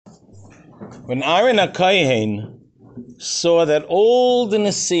When Aaron HaKohen saw that all the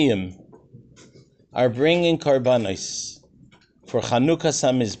Nesiim are bringing karbanos for Chanukah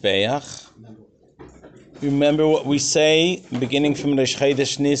Samizbeach, remember what we say, beginning from Rosh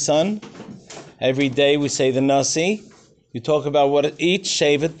Chodesh Nisan. Every day we say the Nasi. We talk about what each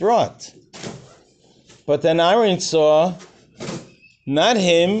Shevet brought. But then Aaron saw not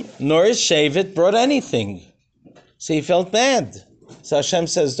him nor his Shevet brought anything. So he felt bad. So Hashem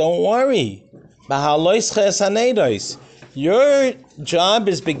says, don't worry. Your job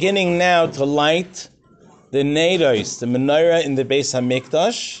is beginning now to light the Neiros, the menorah in the Beis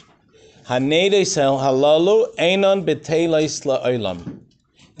HaMikdash. HaNeiros halalu einon b'teilos la'olam.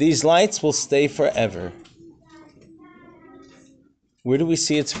 These lights will stay forever. Where do we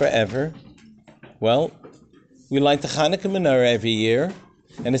see it's forever? Well, we light the Chanukah menorah every year,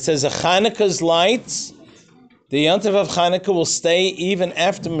 and it says the Chanukah's lights, the Yontif of Chanukah will stay even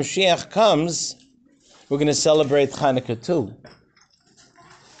after Mashiach comes. We're going to celebrate Chanukah too.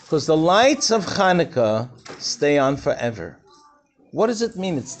 Because the lights of Chanukah stay on forever. What does it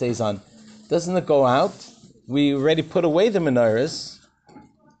mean it stays on? Doesn't it go out? We already put away the menorahs.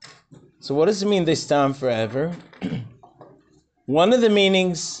 So what does it mean they stay on forever? One of the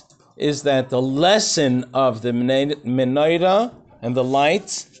meanings is that the lesson of the menorah and the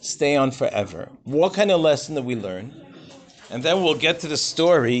lights stay on forever. What kind of lesson did we learn? And then we'll get to the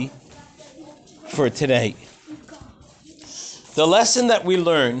story for today. The lesson that we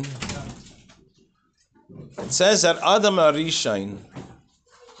learn, it says that Adam Arishain,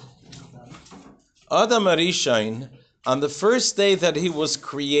 on the first day that he was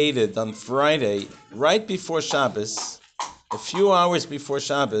created, on Friday, right before Shabbos, a few hours before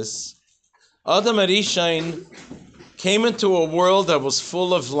Shabbos, Adam Arishain came into a world that was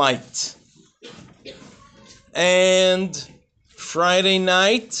full of light. And Friday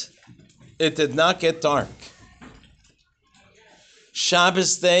night, it did not get dark.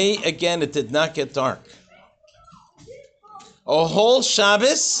 Shabbos day, again, it did not get dark. A whole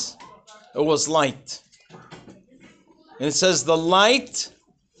Shabbos, it was light. And it says the light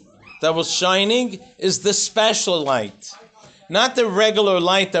that was shining is the special light. Not the regular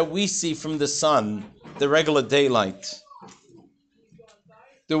light that we see from the sun, the regular daylight.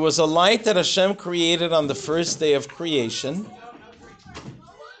 There was a light that Hashem created on the first day of creation.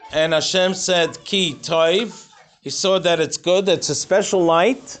 And Hashem said, Ki Toiv. He saw that it's good, it's a special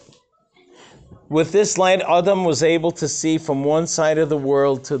light. With this light, Adam was able to see from one side of the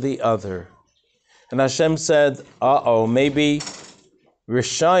world to the other. And Hashem said, maybe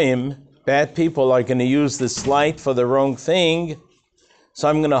Rishayim, bad people, are going to use this light for the wrong thing, so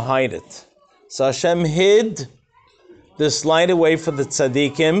I'm going to hide it. So Hashem hid this light away for the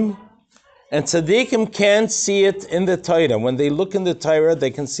tzaddikim, and tzaddikim can't see it in the Torah. When they look in the Torah,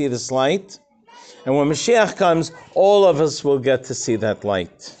 they can see this light. And when Mashiach comes, all of us will get to see that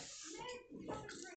light.